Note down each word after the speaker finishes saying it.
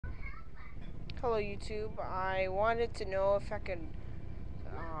Hello YouTube, I wanted to know if I can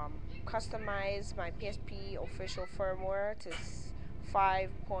customize my PSP official firmware to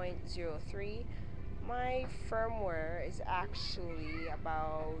 5.03. My firmware is actually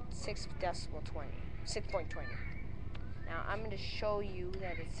about 6.20. Now I'm going to show you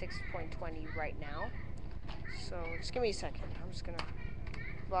that it's 6.20 right now. So just give me a second. I'm just going to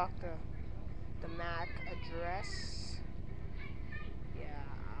block the MAC address. Yeah,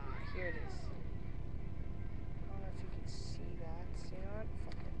 here it is. I don't know if you can see that. You know what?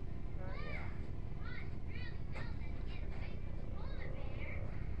 Fuck it. Yeah.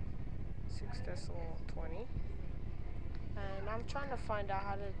 6.20. And I'm trying to find out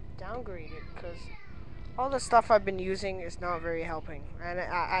how to downgrade it because all the stuff I've been using is not very helping, and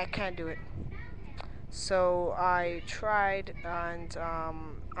I can't do it. So I tried, and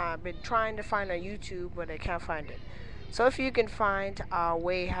I've been trying to find on YouTube, but I can't find it. So if you can find a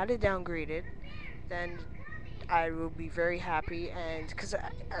way how to downgrade it, then I will be very happy. And because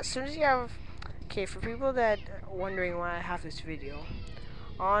as soon as you have, okay, for people that are wondering why I have this video,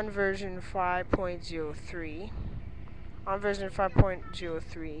 on version 5.03,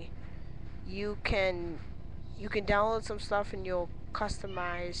 you can download some stuff and you'll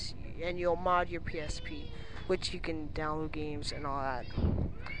customize and you'll mod your PSP, which you can download games and all that.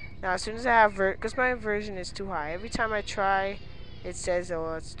 Now, as soon as I have because my version is too high, every time I try, it says,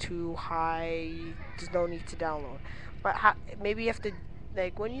 "Oh, it's too high. There's no need to download." But maybe you have to,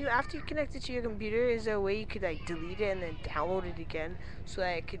 like, after you connect it to your computer, is there a way you could like delete it and then download it again so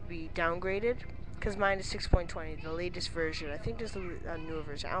that it could be downgraded? Because mine is 6.20, the latest version. I think there's a newer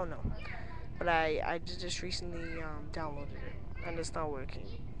version. I don't know, but I just recently downloaded it and it's not working.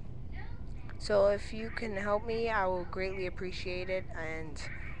 So if you can help me, I will greatly appreciate it. And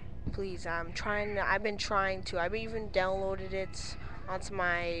please, I've been trying to. I've even downloaded it onto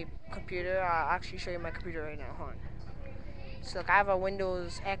my computer. I'll actually show you my computer right now. Hold on. So look, I have a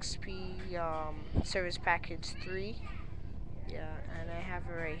Windows XP Service Package 3. Yeah, and I have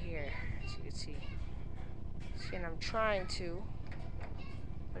it right here, as you can see. See, and I'm trying to,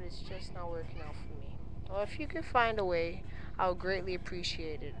 but it's just not working out for me. Well, if you can find a way, I would greatly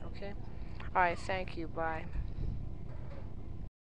appreciate it. Okay. All right. Thank you. Bye.